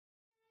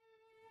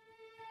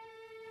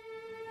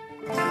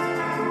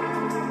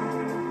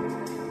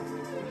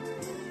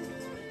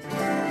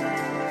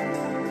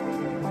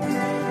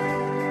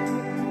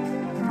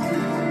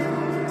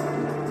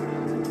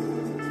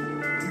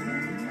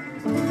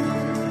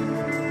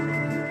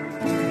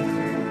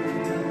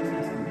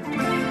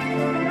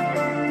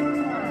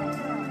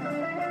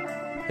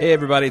Hey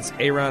everybody, it's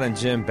Aaron and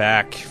Jim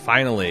back,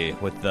 finally,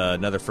 with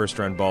another First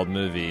Run Bald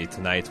movie.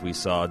 Tonight we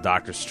saw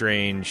Doctor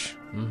Strange,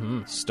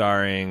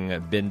 starring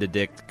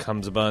Benedict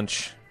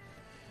Cumberbatch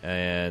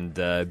and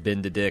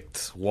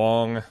Benedict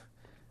Wong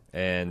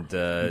and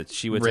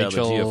Chiwetel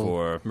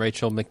Ejiofor.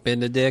 Rachel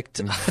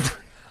McBenedict.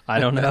 I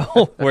don't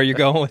know where you're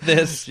going with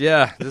this.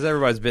 Yeah, this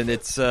everybody's been.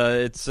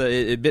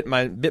 It bit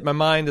my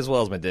mind as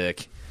well as my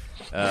dick.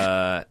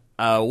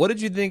 What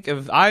did you think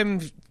of?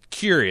 I'm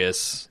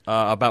curious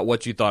about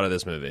what you thought of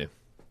this movie.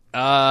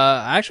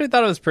 I actually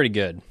thought it was pretty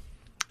good.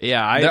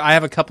 Yeah, I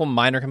have a couple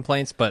minor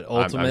complaints, but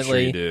ultimately, I'm sure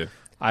you do.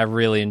 I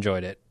really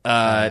enjoyed it.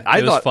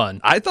 It was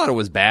fun. I thought it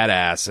was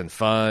badass and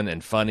fun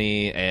and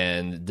funny,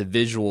 and the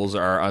visuals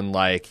are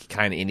unlike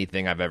kind of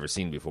anything I've ever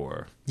seen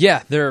before.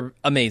 Yeah, they're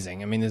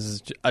amazing. I mean, this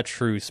is a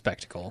true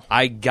spectacle.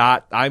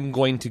 I'm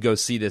going to go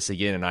see this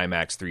again in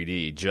IMAX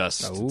 3D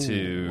just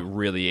to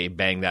really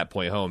bang that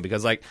point home,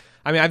 because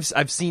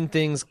I've seen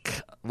things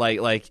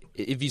like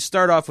if you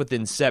start off with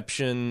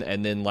Inception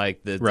and then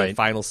like the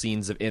final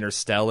scenes of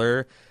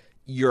Interstellar,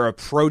 you're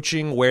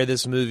approaching where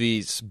this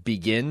movie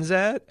begins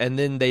at, and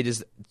then they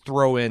just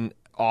throw in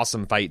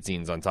awesome fight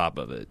scenes on top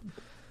of it.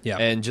 Yeah,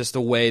 and just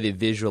the way they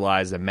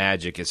visualize the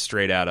magic is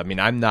straight out. I mean,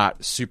 I'm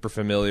not super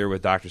familiar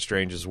with Doctor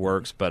Strange's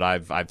works, but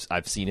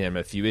I've seen him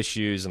in a few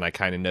issues, and I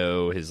kind of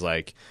know his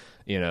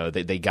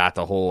they got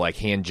the whole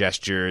hand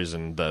gestures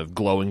and the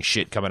glowing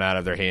shit coming out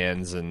of their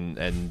hands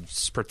and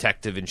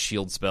protective and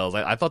shield spells.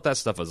 I thought that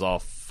stuff was all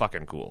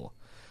fucking cool.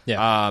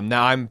 Yeah.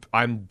 Now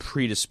I'm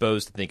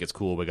predisposed to think it's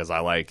cool because I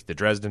like the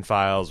Dresden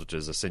Files, which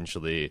is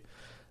essentially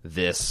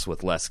this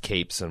with less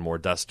capes and more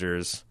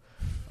dusters.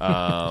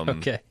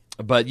 Okay.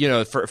 But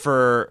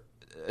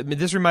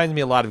this reminds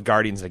me a lot of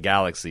Guardians of the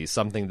Galaxy,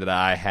 something that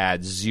I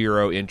had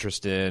zero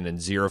interest in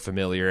and zero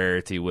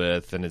familiarity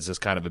with, and it's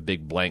just kind of a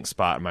big blank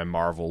spot in my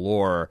Marvel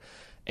lore,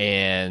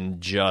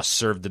 and just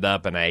served it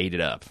up and I ate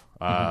it up.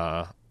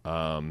 I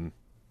don't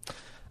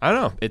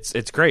know.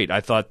 It's great.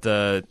 I thought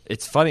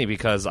it's funny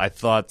because I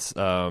thought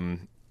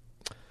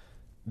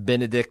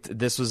Benedict,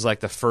 this was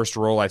like the first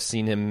role I've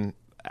seen him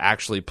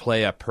actually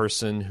play a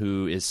person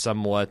who is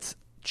somewhat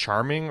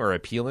charming or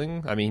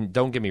appealing. I mean,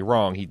 don't get me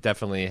wrong. He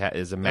definitely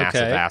is a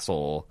massive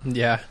asshole.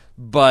 Yeah.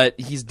 But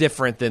he's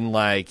different than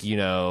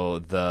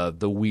the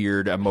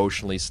weird,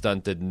 emotionally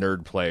stunted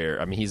nerd player.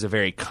 I mean, he's a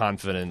very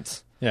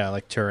confident,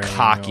 like Turing,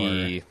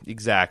 cocky.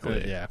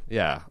 Exactly.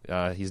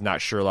 Yeah. He's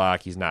not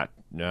Sherlock. He's not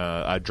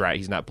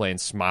he's not playing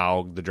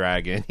Smaug the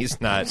dragon.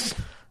 He's not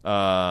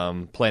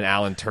playing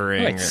Alan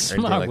Turing or anything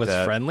Smaug like was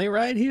that. friendly,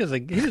 right? He was a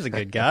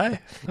good guy.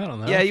 I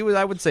don't know. Yeah, he was.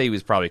 I would say he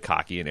was probably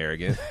cocky and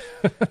arrogant.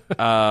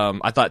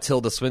 I thought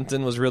Tilda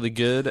Swinton was really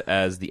good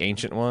as the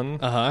Ancient One.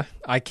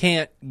 I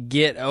can't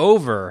get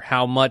over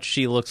how much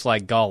she looks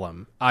like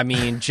Gollum. I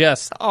mean,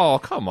 just oh,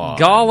 come on,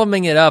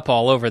 Golluming it up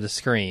all over the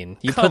screen.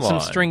 You Come put some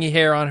on. stringy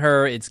hair on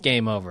her, it's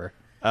game over.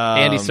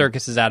 Andy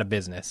Serkis is out of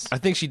business. I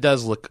think she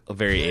does look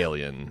very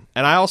alien,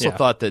 and I also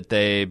thought that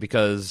they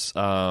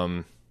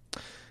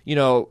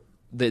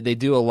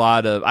do a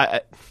lot of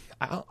I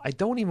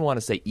don't even want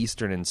to say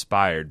Eastern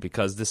inspired,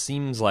 because this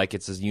seems like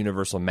it's this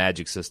universal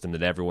magic system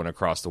that everyone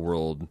across the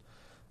world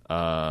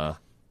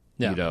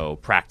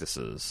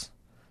practices.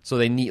 So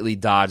they neatly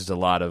dodged a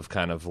lot of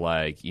kind of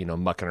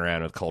mucking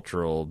around with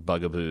cultural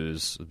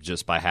bugaboos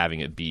just by having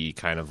it be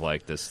kind of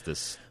like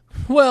this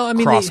well, I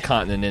mean,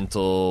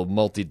 cross-continental,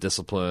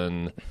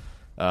 multidiscipline.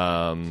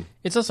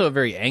 It's also a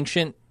very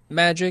ancient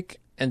magic,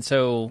 and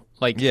so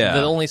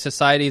the only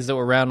societies that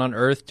were around on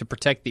Earth to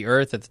protect the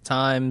Earth at the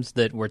times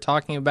that we're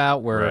talking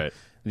about were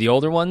the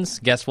older ones.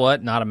 Guess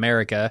what? Not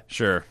America.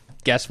 Sure.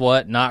 Guess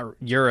what? Not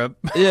Europe.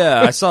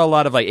 Yeah, I saw a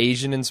lot of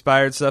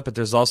Asian-inspired stuff, but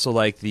there's also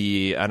and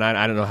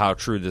I don't know how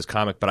true this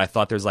comic, but I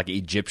thought there's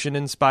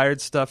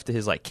Egyptian-inspired stuff to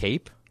his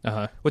cape.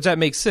 Which that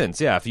makes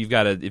sense, yeah. If you've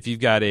got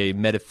a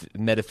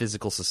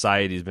metaphysical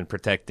society who's been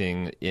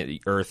protecting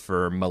Earth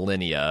for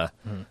millennia,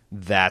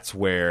 that's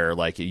where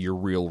your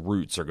real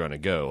roots are going to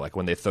go. Like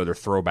when they throw their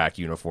throwback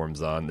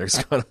uniforms on,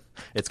 it's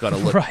going to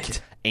look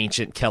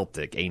ancient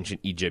Celtic, ancient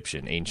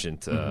Egyptian,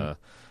 ancient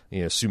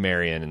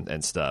Sumerian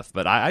and stuff.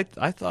 But I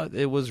thought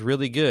it was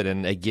really good,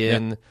 and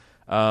again.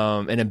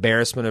 An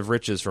embarrassment of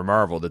riches for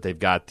Marvel that they've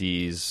got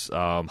these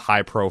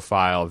high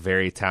profile,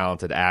 very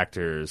talented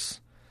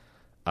actors.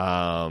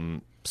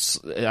 I'm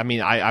not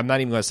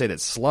even going to say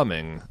that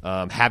slumming,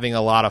 having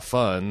a lot of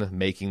fun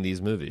making these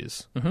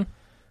movies.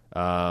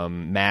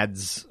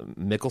 Mads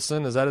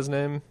Mikkelsen, is that his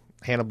name?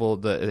 Hannibal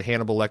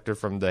Lecter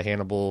from the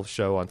Hannibal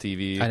show on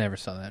TV. I never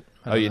saw that.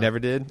 Oh, you never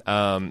did?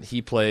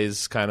 He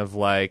plays kind of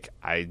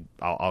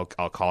I'll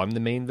call him the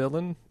main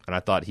villain, and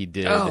I thought he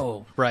did.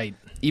 Oh, right.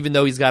 Even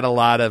though he's got a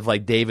lot of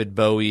David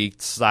Bowie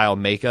style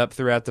makeup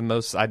throughout the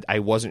most, I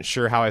wasn't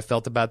sure how I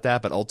felt about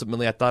that, but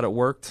ultimately I thought it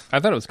worked. I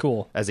thought it was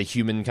cool as a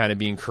human kind of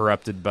being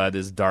corrupted by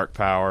this dark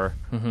power.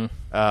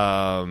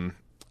 I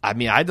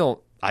mean, I don't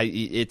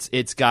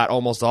It's got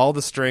almost all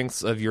the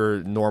strengths of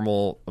your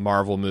normal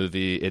Marvel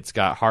movie. It's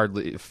got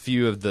hardly a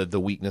few of the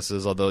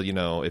weaknesses, although,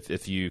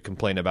 if you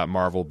complain about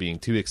Marvel being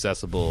too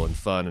accessible and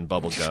fun and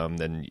bubblegum,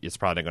 then it's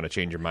probably going to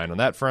change your mind on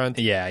that front.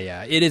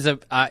 Yeah. It is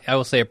I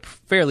will say a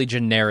fairly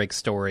generic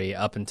story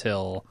up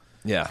until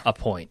a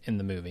point in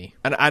the movie.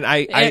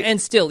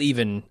 And still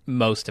even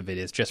most of it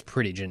is just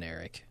pretty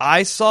generic.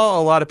 I saw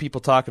a lot of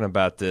people talking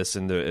about this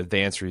in the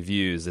advanced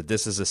reviews, that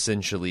this is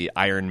essentially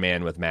Iron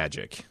Man with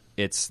magic.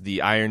 It's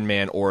the Iron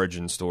Man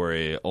origin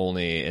story,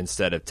 only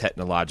instead of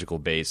technological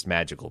based,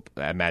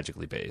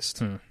 magically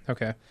based.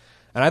 Okay.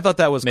 And I thought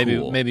that was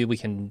cool. Maybe we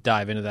can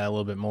dive into that a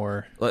little bit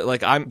more.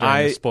 Like during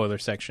the spoiler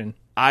section.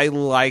 I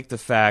like the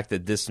fact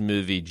that this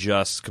movie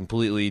just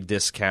completely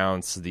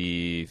discounts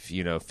the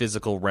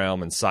physical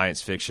realm and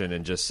science fiction,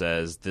 and just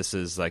says this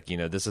is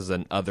this is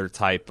an other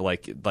type,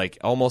 like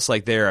almost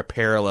like they're a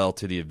parallel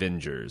to the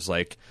Avengers,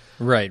 like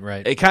right.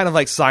 It kind of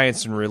like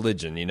science and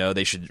religion,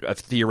 they should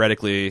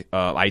theoretically,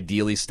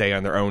 ideally stay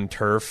on their own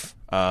turf,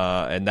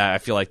 and that I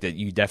feel like that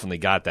you definitely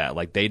got that.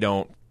 Like they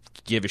don't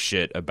give a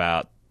shit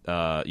about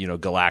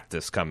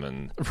Galactus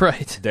coming.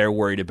 Right. They're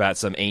worried about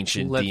some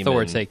ancient demon. Let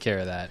Thor take care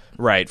of that.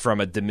 Right. From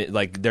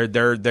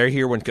they're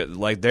here when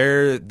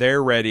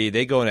they're ready.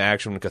 They go into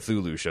action when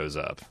Cthulhu shows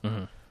up,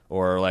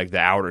 or like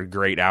the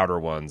great outer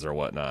ones or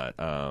whatnot.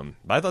 But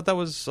I thought that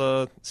was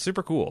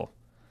super cool.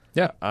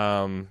 Yeah.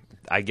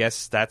 I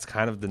guess that's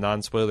kind of the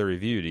non-spoiler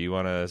review.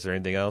 Is there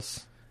anything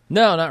else?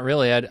 No, not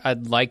really.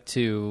 I'd like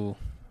to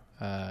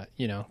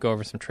go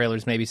over some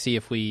trailers, maybe see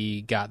if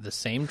we got the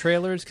same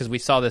trailers, because we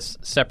saw this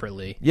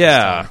separately.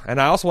 Yeah,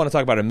 and I also want to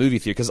talk about a movie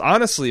theater, because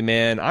honestly,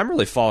 man, I'm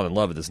really falling in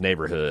love with this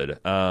neighborhood.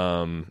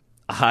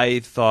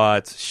 I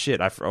thought,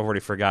 I've already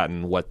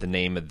forgotten what the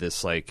name of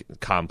this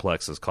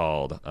complex is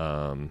called.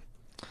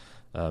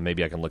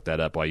 Maybe I can look that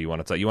up while you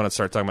want to. You want to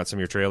start talking about some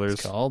of your trailers?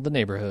 It's called The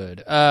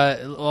Neighborhood.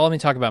 Well, let me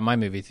talk about my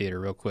movie theater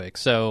real quick.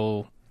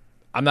 So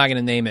I'm not going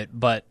to name it,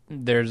 but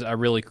there's a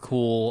really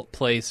cool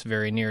place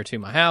very near to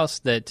my house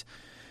that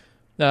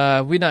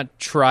we've not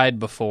tried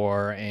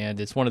before, and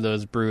it's one of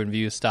those brew and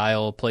view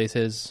style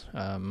places,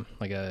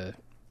 like a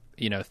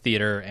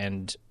theater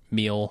and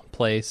meal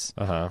place.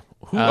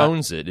 Who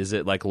owns it? Is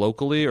it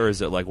locally, or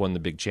is it one of the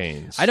big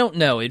chains? I don't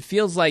know. It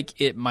feels like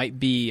it might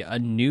be a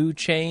new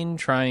chain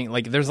trying.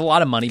 There's a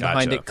lot of money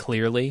behind it,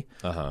 clearly,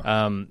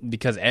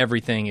 because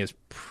everything is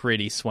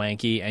pretty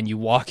swanky. And you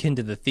walk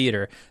into the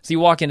theater, so you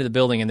walk into the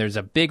building, and there's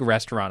a big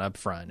restaurant up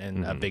front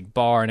and a big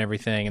bar and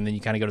everything, and then you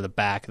kind of go to the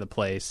back of the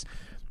place,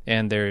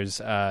 and there's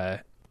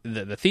the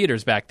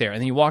theaters back there, and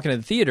then you walk into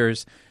the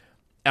theaters.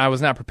 I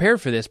was not prepared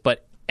for this,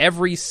 but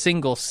every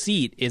single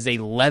seat is a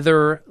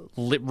leather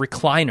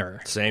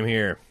recliner. Same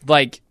here.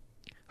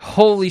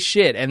 Holy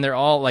shit. And they're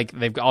all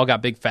they've all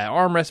got big fat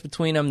armrests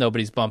between them.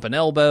 Nobody's bumping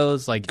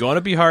elbows.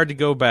 Gonna be hard to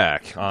go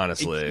back,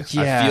 honestly.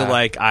 Yeah. I feel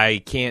like I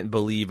can't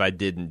believe I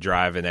didn't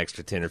drive an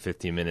extra 10 or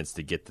 15 minutes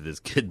to get to this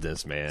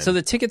goodness, man. So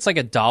the ticket's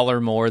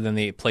 $1 more than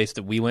the place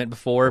that we went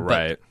before,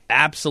 right. But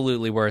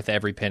absolutely worth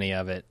every penny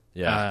of it.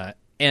 Yeah.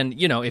 And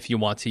if you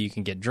want to, you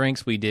can get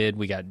drinks. We did.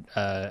 We got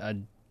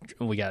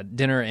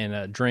dinner and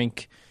a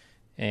drink,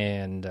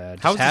 and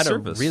just had a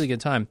really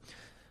good time.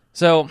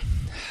 So,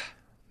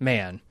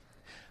 man,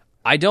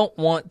 I don't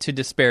want to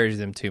disparage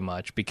them too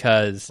much,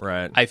 because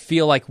I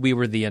feel like we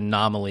were the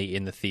anomaly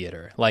in the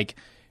theater.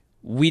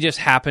 We just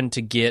happened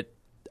to get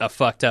a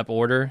fucked up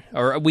order,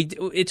 or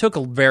it took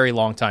a very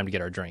long time to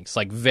get our drinks.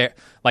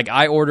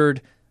 I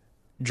ordered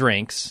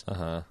drinks.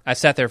 I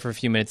sat there for a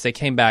few minutes. They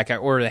came back. I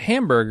ordered a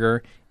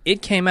hamburger.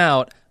 It came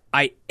out.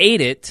 I ate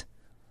it,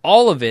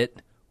 all of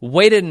it.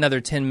 Waited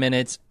another 10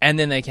 minutes, and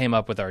then they came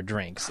up with our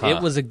drinks.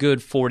 It was a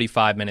good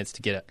 45 minutes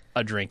to get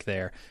a drink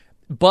there.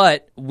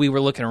 But we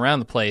were looking around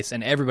the place,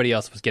 and everybody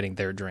else was getting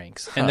their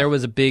drinks. And there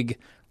was a big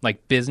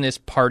business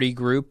party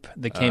group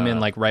that came in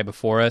right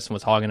before us and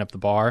was hogging up the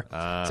bar.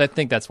 So I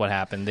think that's what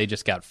happened. They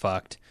just got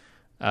fucked.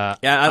 I'm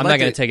not going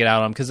to take it out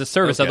on them, because the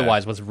service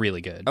otherwise was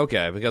really good.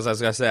 Okay, because I was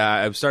going to say,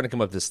 I'm starting to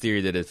come up with this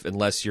theory that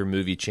unless your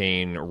movie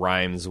chain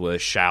rhymes with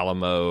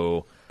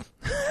Shalamo,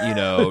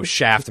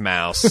 Shaft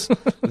Mouse,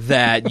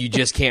 that you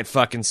just can't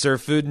fucking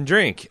serve food and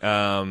drink.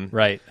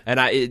 Right. And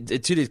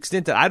to the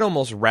extent that I'd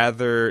almost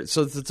rather...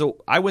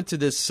 So I went to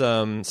this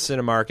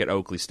Cinemark at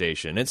Oakley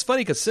Station. And it's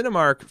funny, because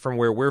Cinemark, from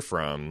where we're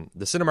from,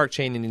 the Cinemark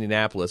chain in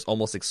Indianapolis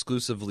almost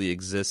exclusively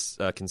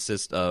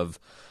consists of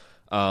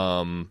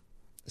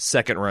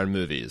second-run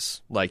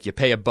movies. You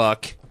pay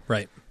 $1.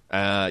 Right.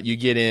 You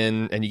get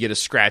in and you get a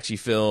scratchy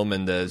film,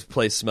 and the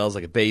place smells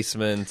like a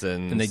basement,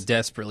 and they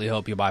desperately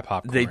hope you buy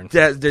popcorn.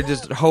 They're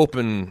just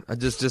hoping,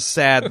 just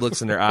sad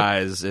looks in their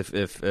eyes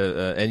if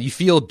and you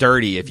feel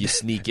dirty if you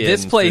sneak in.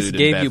 This place food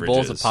gave and you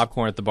beverages. bowls of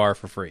popcorn at the bar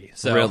for free.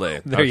 So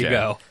really, there you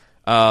go.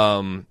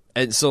 And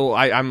so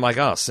I'm like,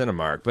 oh,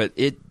 Cinemark, but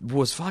it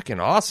was fucking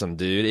awesome,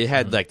 dude. It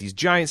had these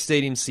giant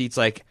stadium seats,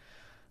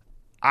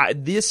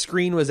 this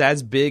screen was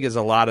as big as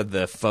a lot of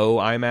the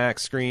faux IMAX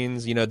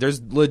screens.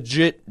 There's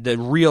legit, the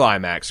real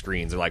IMAX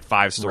screens are like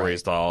 5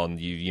 stories tall, and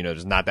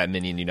there's not that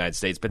many in the United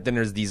States. But then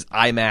there's these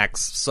IMAX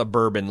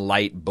suburban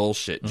light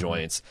bullshit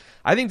joints.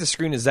 I think the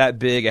screen is that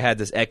big. It had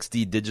this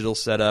XD digital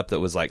setup that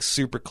was like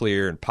super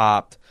clear and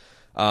popped.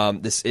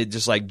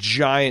 Just like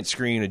giant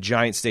screen, a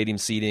giant stadium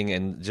seating,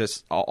 and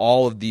just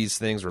all of these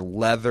things were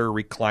leather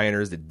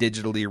recliners that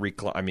digitally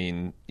recline. I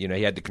mean, you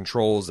had the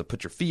controls to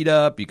put your feet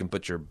up. You can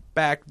put your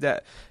back.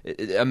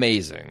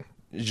 Amazing,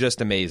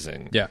 just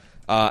amazing. Yeah.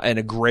 And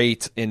a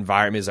great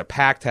environment. It's a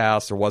packed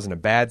house. There wasn't a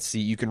bad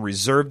seat. You can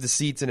reserve the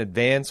seats in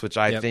advance, which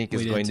I think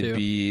is going to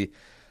be.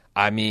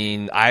 I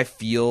mean, I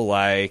feel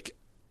like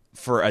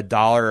for $1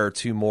 or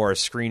 $2 more a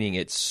screening,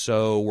 it's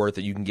so worth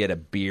it. You can get a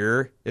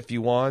beer if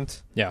you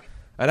want. Yeah.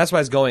 And that's why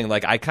I was going,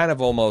 like, I've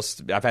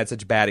had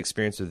such bad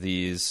experience with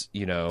these,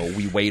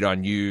 we wait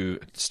on you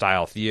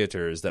style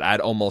theaters that I'd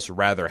almost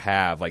rather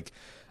have, like,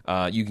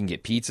 you can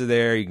get pizza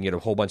there, you can get a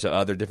whole bunch of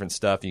other different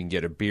stuff, you can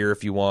get a beer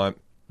if you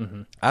want.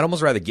 Mm-hmm. I'd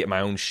almost rather get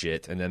my own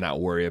shit and then not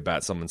worry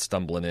about someone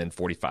stumbling in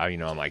 45,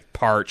 I'm like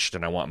parched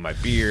and I want my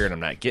beer and I'm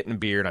not getting a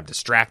beer and I'm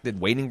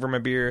distracted waiting for my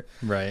beer.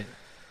 Right.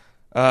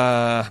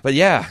 But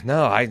yeah,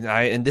 no,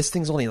 and this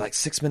thing's only like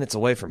 6 minutes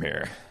away from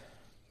here.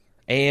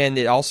 And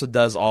it also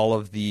does all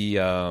of the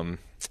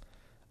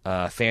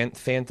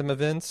Phantom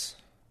events.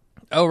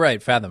 Oh,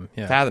 right, Fathom.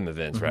 Yeah. Fathom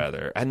events,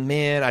 rather. And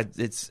man,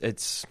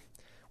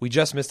 we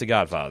just missed The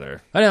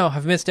Godfather. I know.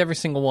 I've missed every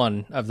single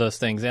one of those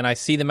things, and I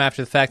see them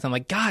after the fact. And I'm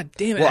like, God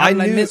damn it! How did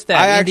I miss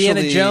that?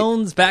 Indiana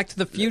Jones, Back to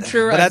the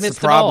Future. But that's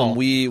the problem.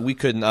 We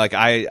couldn't. Like,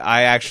 I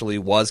actually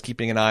was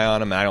keeping an eye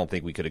on them. I don't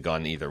think we could have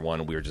gone either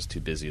one. We were just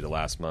too busy the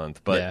last month.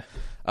 But. Yeah.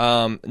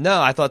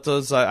 No, I thought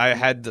those. I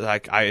had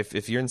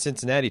if you're in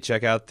Cincinnati,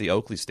 check out the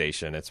Oakley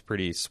Station. It's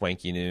pretty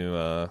swanky new.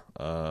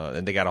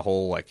 And they got a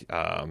whole they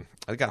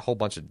got a whole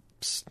bunch of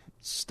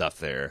stuff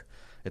there.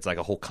 It's like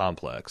a whole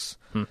complex.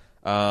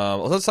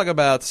 Let's talk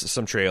about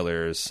some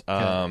trailers.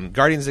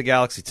 Guardians of the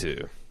Galaxy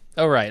 2.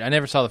 Oh right, I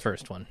never saw the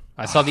first one.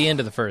 I saw the end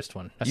of the first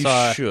one. You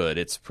should.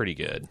 It's pretty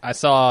good. I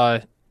saw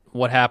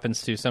what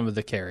happens to some of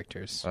the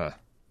characters.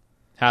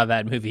 How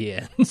that movie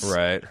ends.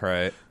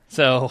 Right.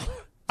 So.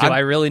 Do I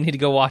really need to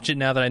go watch it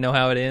now that I know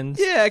how it ends?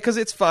 Yeah, because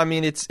it's fun. I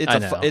mean, it's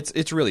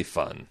really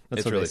fun.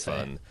 It's really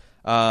fun.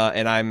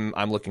 And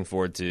I'm looking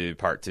forward to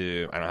part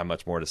 2. I don't have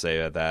much more to say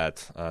about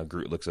that.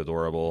 Groot looks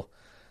adorable.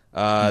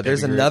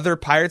 There's another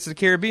Pirates of the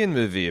Caribbean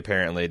movie.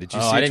 Apparently, did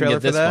you see a trailer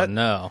for that? One,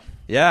 no.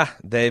 Yeah,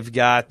 they've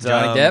got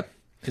Johnny Depp.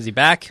 Is he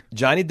back?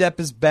 Johnny Depp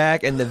is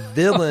back, and the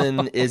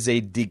villain is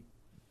a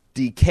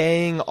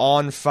decaying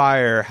on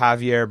fire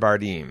Javier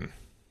Bardem.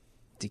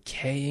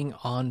 Decaying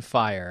on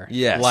fire.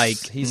 Yes. Like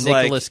he's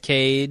Nicolas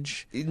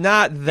Cage.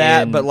 Not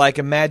that, but like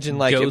imagine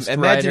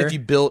Rider. if you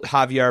built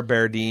Javier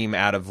Bardem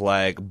out of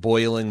like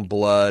boiling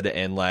blood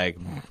and like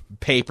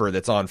paper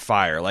that's on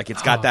fire. Like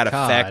it's got that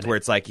effect where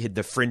it's like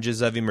the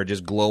fringes of him are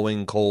just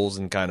glowing coals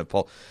and kind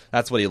of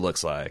that's what he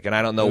looks like. And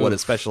I don't know what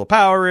his special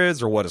power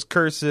is or what his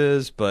curse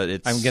is, but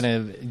it's I'm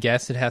going to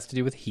guess it has to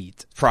do with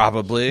heat.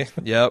 Probably.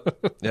 Yep.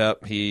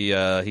 He's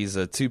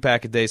a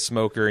 2-pack a day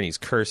smoker and he's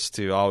cursed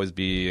to always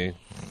be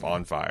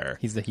on fire.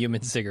 He's the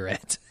human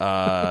cigarette.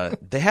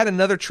 They had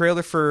another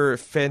trailer for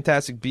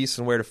Fantastic Beasts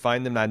and Where to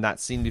Find Them that I'd not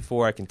seen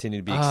before. I continue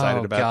to be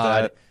excited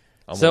about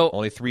that.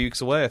 Only 3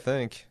 weeks away, I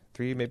think.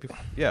 3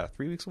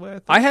 weeks away, I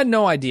think. I had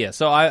no idea.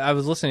 So I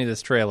was listening to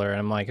this trailer, and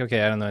I'm like,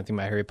 okay, I don't know anything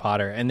about Harry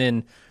Potter. And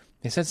then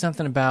they said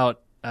something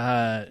about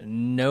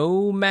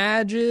no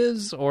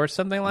mages or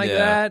something like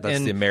that. That's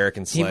and the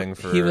American slang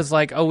for. He was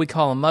like, "Oh, we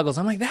call them Muggles."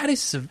 I'm like, that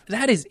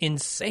is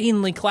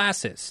insanely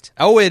classist.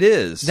 Oh, it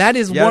is. That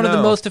is one of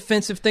the most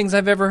offensive things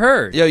I've ever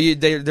heard. Yeah,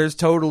 there's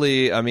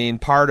totally. I mean,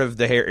 part of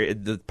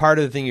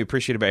the thing you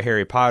appreciate about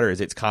Harry Potter is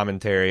its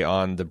commentary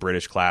on the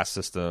British class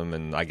system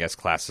and I guess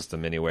class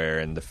system anywhere,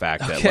 and the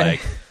fact that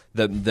like.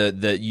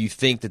 The you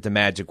think that the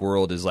magic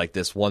world is like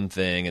this one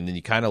thing, and then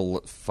you kind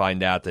of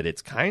find out that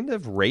it's kind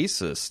of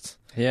racist,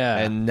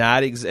 and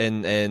not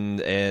and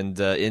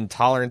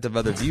intolerant of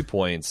other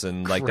viewpoints,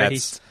 and like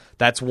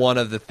that's one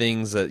of the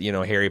things that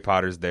Harry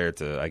Potter's there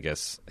to I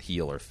guess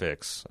heal or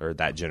fix, or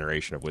that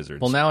generation of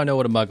wizards. Well, now I know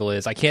what a Muggle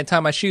is. I can't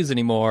tie my shoes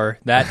anymore.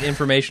 That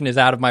information is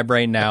out of my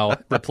brain now,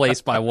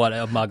 replaced by what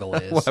a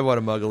Muggle is. What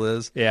a Muggle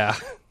is? Yeah.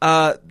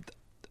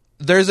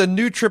 There's a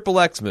new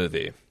XXX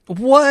movie.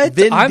 What?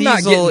 Vin I'm Diesel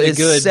not getting the is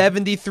good.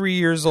 73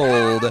 years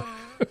old.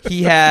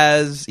 He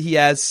has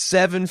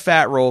 7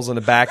 fat rolls on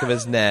the back of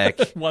his neck.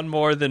 One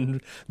more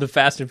than the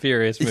Fast and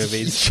Furious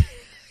movies.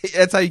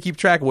 That's how you keep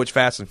track of which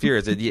Fast and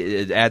Furious.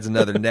 It adds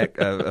another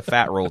a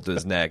fat roll to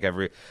his neck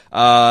every.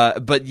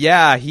 But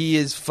yeah, he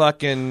is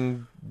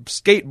fucking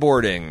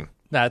skateboarding.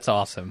 That's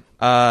awesome.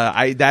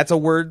 That's a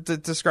word to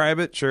describe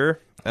it. Sure.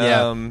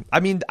 Yeah. I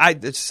mean,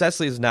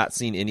 Cecily has not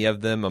seen any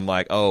of them. I'm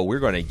like, oh, we're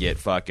going to get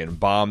fucking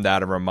bombed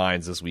out of our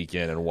minds this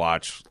weekend and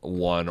watch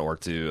 1 or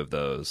 2 of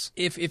those.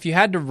 If you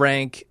had to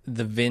rank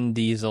the Vin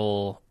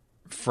Diesel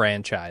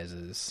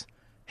franchises,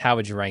 how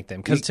would you rank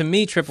them? Because to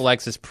me, Triple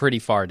X is pretty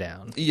far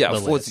down. Yeah,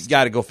 you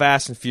got to go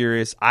Fast and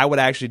Furious. I would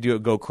actually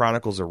go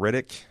Chronicles of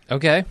Riddick.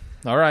 Okay,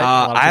 all right.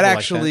 I'd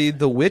actually,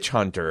 The Witch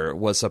Hunter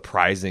was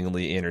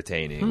surprisingly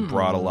entertaining.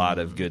 Brought a lot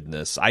of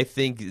goodness. I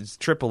think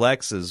Triple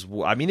X is.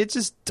 I mean, it's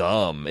just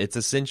dumb. It's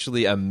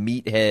essentially a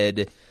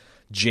meathead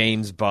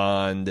James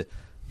Bond,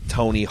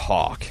 Tony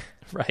Hawk.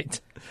 Right.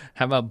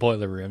 How about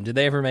Boiler Room? Did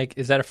they ever make?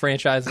 Is that a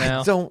franchise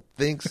now? I don't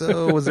think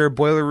so. Was there a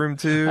Boiler Room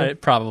too?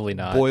 Probably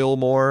not. Boil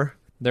more.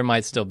 There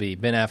might still be.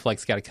 Ben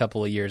Affleck's got a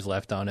couple of years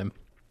left on him.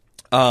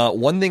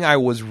 One thing I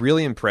was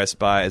really impressed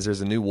by is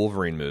there's a new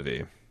Wolverine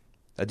movie.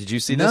 Did you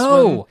see this one?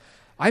 No.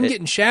 I'm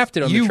getting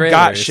shafted on the trailers. You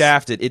got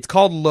shafted. It's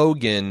called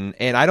Logan,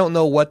 and I don't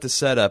know what the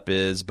setup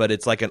is, but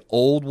it's like an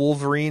old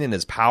Wolverine, and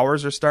his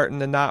powers are starting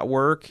to not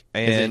work.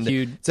 And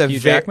is it Hugh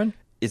Jackman?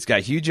 It's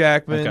got Hugh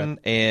Jackman,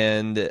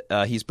 and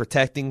he's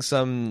protecting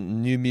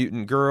some new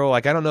mutant girl.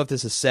 Like, I don't know if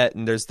this is set,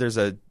 and there's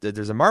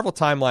a Marvel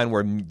timeline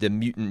where the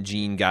mutant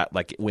gene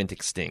went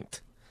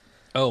extinct.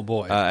 Oh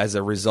boy! As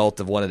a result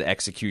of one of the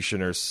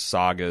Executioner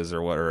sagas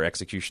or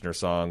Executioner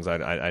songs, I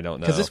don't know.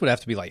 Because this would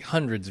have to be like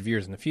hundreds of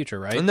years in the future,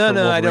 right?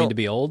 No, I don't. To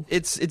be old.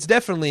 It's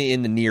definitely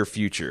in the near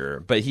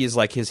future, but he's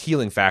like his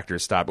healing factor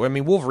stopped. I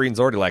mean, Wolverine's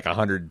already like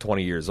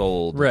 120 years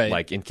old, right?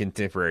 Like in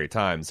contemporary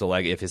times. So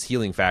like if his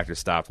healing factor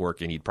stopped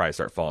working, he'd probably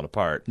start falling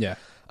apart. Yeah.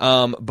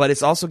 But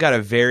it's also got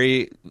a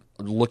very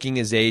looking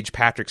his age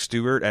Patrick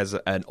Stewart as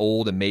an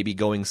old and maybe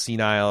going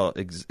senile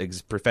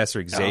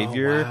Professor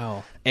Xavier. Oh,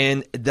 wow.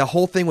 And the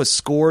whole thing was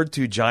scored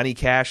to Johnny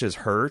Cash's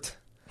Hurt.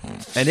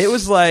 And it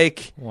was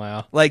like,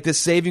 wow, like the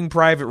Saving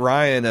Private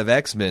Ryan of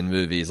X-Men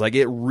movies. Like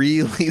it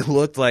really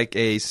looked like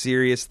a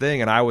serious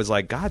thing. And I was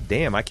like, God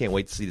damn, I can't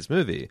wait to see this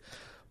movie.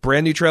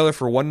 Brand new trailer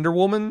for Wonder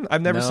Woman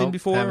I've never seen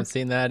before. I haven't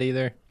seen that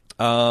either.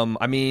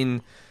 I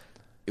mean,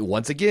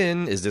 once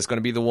again, is this going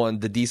to be the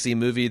DC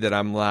movie that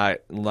I'm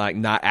like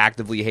not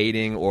actively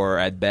hating or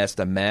at best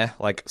a meh?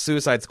 Like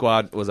Suicide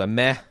Squad was a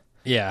meh.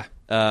 Yeah.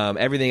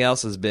 Everything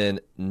else has been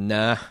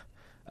nah.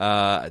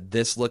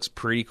 This looks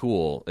pretty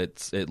cool.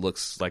 It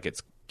looks like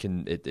it's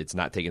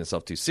not taking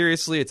itself too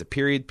seriously. It's a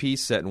period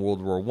piece set in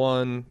World War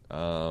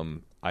I.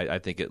 I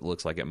think it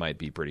looks like it might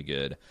be pretty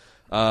good.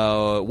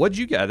 What'd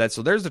you get?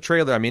 So there's the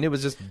trailer. I mean, it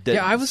was just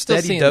I was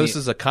steady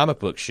doses of comic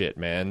book shit,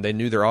 man. They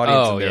knew their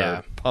audience and they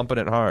were pumping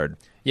it hard.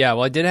 Yeah,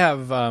 well, I did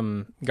have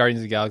Guardians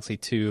of the Galaxy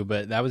 2,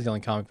 but that was the only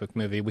comic book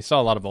movie. We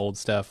saw a lot of old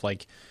stuff,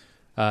 like,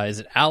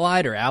 is it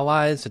Allied or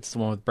Allies? It's the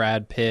one with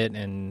Brad Pitt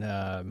and,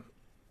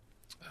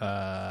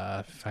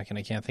 I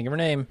can't think of her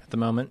name at the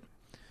moment.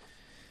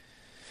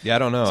 Yeah, I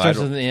don't know.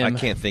 I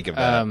can't think of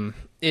that.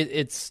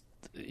 It's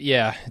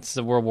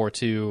the World War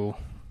II.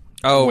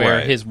 Oh, where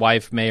right. His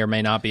wife may or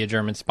may not be a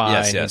German spy.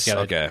 Yes, and he's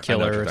got to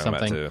kill her or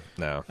something.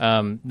 No.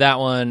 That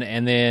one,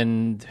 and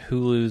then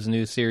Hulu's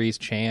new series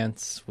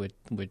Chance,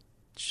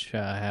 which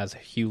has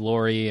Hugh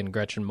Laurie and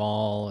Gretchen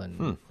Mol.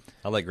 And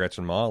I like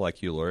Gretchen Mol. I like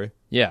Hugh Laurie.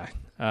 Yeah,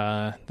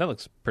 that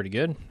looks pretty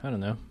good. I don't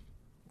know,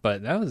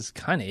 but that was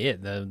kind of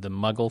it. The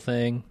Muggle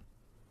thing.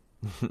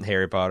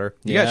 Harry Potter.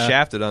 You got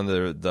shafted on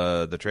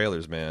the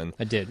trailers, man.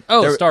 I did.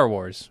 Star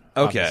Wars.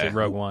 Okay,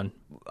 Rogue One.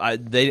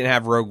 They didn't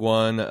have Rogue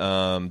One.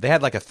 They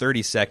had like a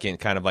 30-second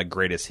kind of like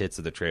greatest hits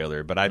of the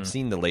trailer, but I've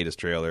seen the latest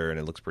trailer and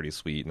it looks pretty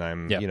sweet.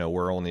 And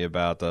we're only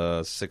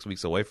about 6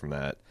 weeks away from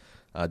that.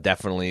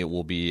 Definitely, it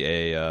will be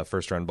a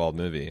first-run bald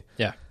movie.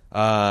 Yeah.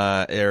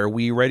 Are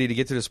we ready to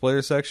get to the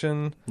spoiler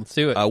section? Let's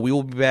do it. We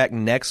will be back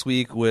next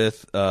week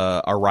with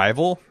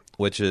Arrival,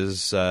 which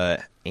is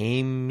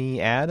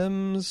Amy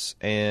Adams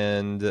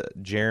and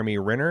Jeremy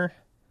Renner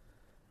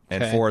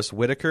and Forrest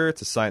Whitaker.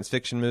 It's a science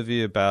fiction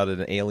movie about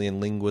an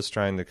alien linguist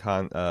trying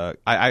to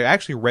I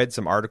actually read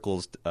some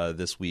articles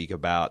this week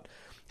about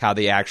how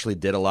they actually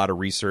did a lot of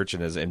research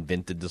and has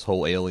invented this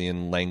whole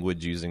alien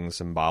language using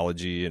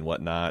symbology and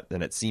whatnot.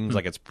 And it seems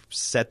like it's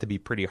set to be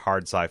pretty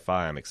hard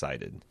sci-fi. I'm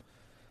excited.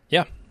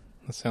 Yeah,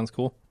 that sounds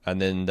cool.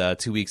 And then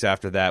 2 weeks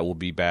after that, we'll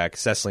be back,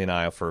 Cecily and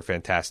I, for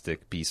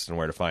Fantastic Beasts and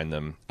Where to Find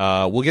Them.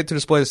 We'll get to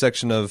the spoiler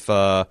section of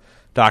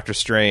Doctor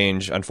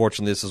Strange.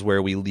 Unfortunately, this is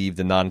where we leave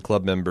the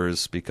non-club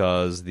members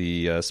because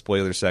the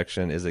spoiler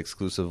section is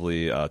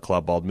exclusively a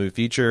Club Bald Move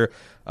feature.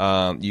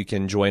 You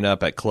can join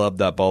up at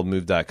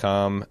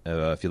club.baldmove.com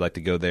if you'd like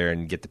to go there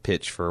and get the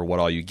pitch for what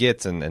all you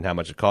get and how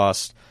much it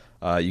costs.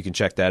 You can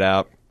check that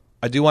out.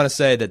 I do want to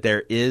say that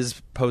there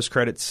is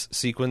post-credits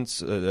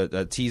sequence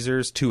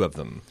teasers, 2 of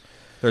them.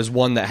 There's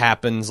one that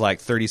happens like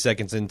 30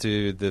 seconds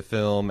into the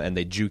film, and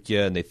they juke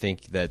you, and they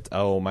think that,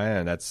 oh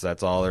man, that's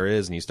all there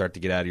is, and you start to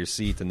get out of your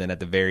seat, and then at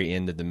the very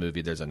end of the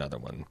movie, there's another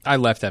one. I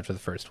left after the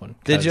first one.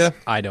 Did you?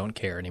 I don't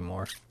care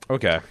anymore.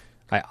 Okay.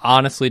 I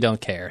honestly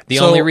don't care. The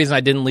only reason I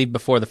didn't leave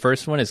before the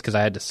first one is because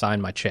I had to sign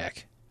my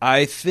check.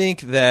 I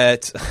think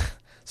that...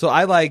 So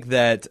I like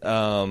that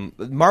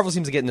Marvel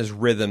seems to get in this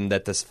rhythm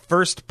that this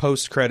first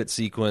post-credit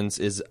sequence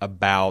is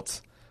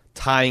about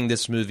tying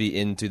this movie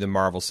into the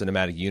Marvel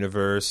Cinematic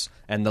Universe,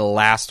 and the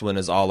last one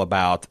is all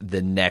about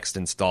the next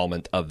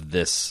installment of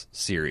this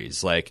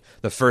series. Like,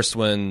 the first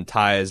one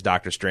ties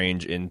Doctor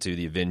Strange into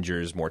the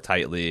Avengers more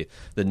tightly.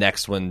 The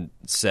next one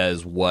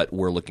says what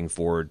we're looking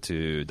forward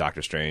to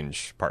Doctor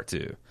Strange Part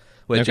 2.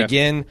 Which,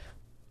 again,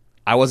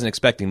 I wasn't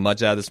expecting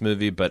much out of this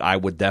movie, but I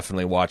would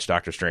definitely watch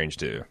Doctor Strange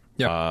 2.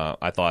 Yeah.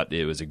 I thought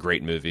it was a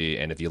great movie,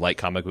 and if you like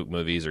comic book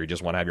movies or you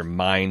just want to have your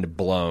mind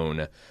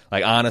blown,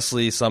 like,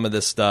 honestly, some of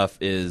this stuff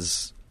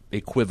is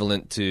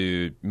equivalent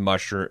to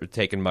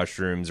taking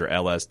mushrooms or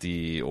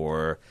LSD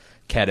or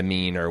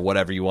ketamine or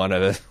whatever you want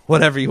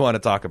to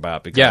talk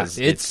about, because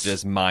it's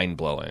just mind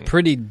blowing,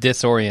 pretty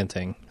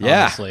disorienting.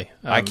 Honestly,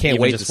 I can't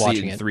wait to see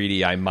it in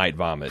 3D. I might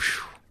vomit.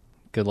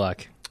 Good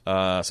luck.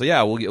 So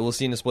yeah, we'll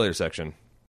see you in the spoiler section.